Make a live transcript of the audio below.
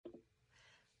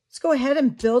Let's go ahead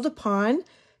and build upon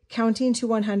counting to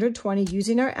 120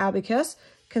 using our abacus,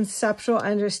 conceptual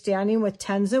understanding with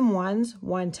tens and ones,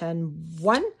 110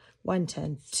 1,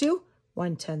 110 2,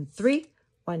 110 3,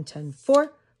 110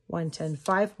 4, 110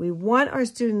 5. We want our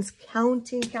students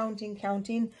counting,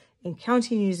 and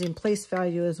counting using place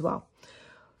value as well.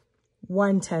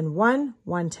 110 1,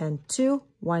 110 2,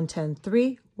 110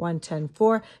 3, 110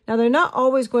 4. Now they're not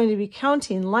always going to be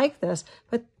counting like this,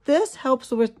 but this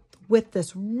helps with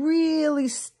this really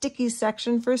sticky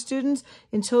section for students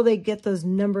until they get those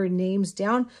number names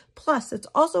down. Plus, it's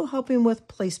also helping with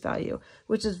place value,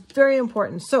 which is very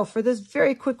important. So for this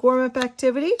very quick warm-up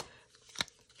activity,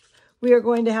 we are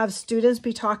going to have students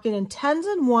be talking in tens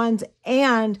and ones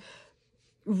and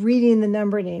reading the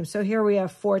number names. So here we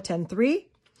have 4, 10, 3.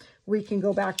 We can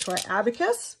go back to our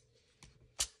abacus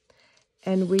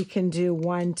and we can do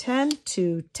 110,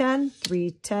 210,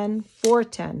 310,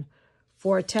 410.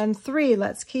 410 3,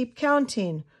 let's keep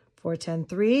counting. 410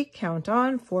 3, count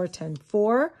on. 410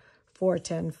 4,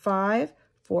 410 5,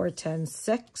 410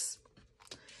 6.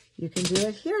 You can do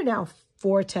it here now.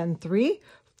 410 3,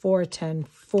 410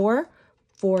 4,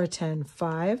 410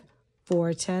 5,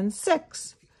 410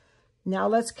 6. Now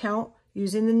let's count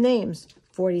using the names.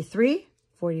 43,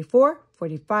 44,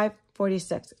 45,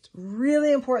 46. It's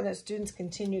really important that students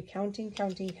continue counting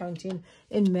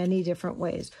in many different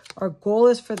ways. Our goal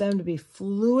is for them to be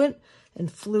fluent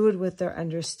and fluid with their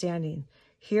understanding.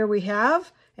 Here we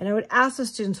have, and I would ask the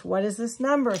students, what is this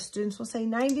number? Students will say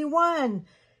 91.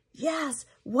 Yes.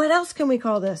 What else can we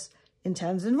call this? In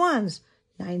tens and ones.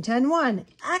 9, 10, 1.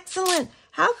 Excellent.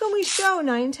 How can we show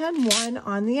 9, 10, 1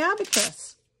 on the abacus?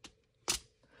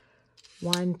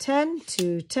 110,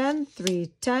 210,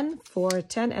 310,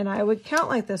 410, and I would count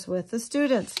like this with the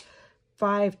students.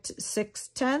 5, 6,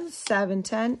 10, 7,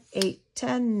 10, 8,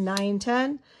 10, 9,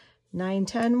 10, 9,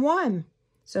 10, 1.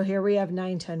 So here we have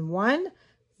 9, 10, 1,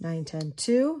 9, 10,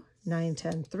 2, 9,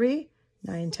 10, 3,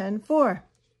 9, 10, 4.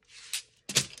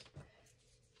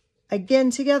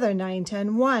 Again together, 9,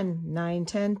 10, 1, 9,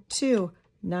 10, 2,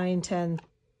 9, 10,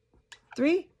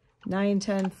 3, 9,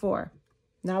 10, 4.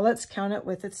 Now let's count it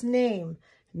with its name.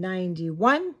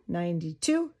 91,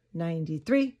 92,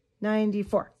 93,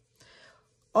 94.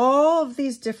 All of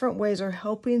these different ways are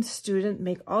helping students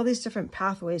make all these different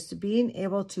pathways to being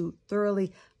able to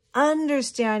thoroughly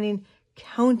understanding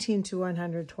counting to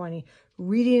 120,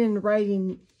 reading and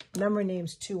writing number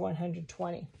names to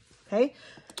 120. Okay.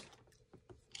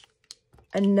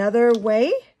 Another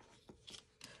way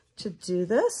to do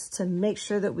this, to make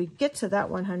sure that we get to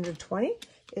that 120,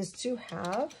 is to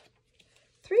have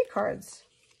 3 cards.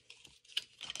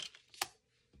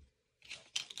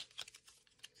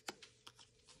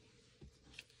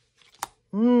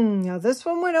 Now this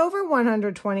one went over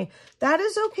 120. That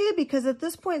is okay because at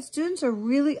this point, students are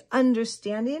really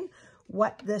understanding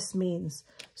what this means.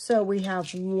 So we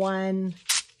have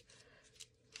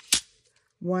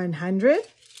 100,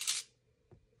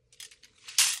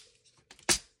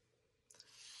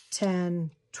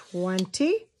 10,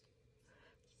 20,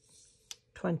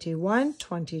 21,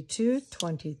 22,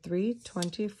 23,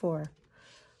 24,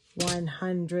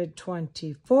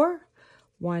 124,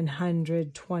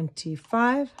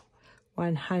 125,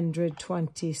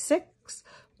 126,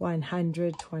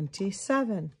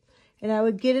 127. And I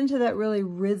would get into that really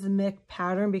rhythmic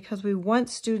pattern because we want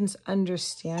students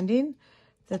understanding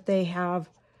that they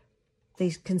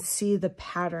can see the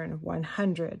pattern.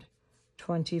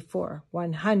 124,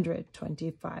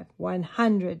 125,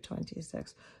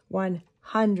 126,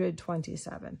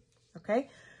 127. Okay,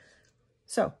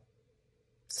 so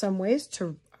some ways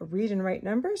to read and write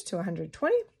numbers to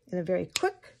 120 in a very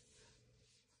quick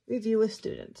review with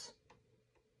students.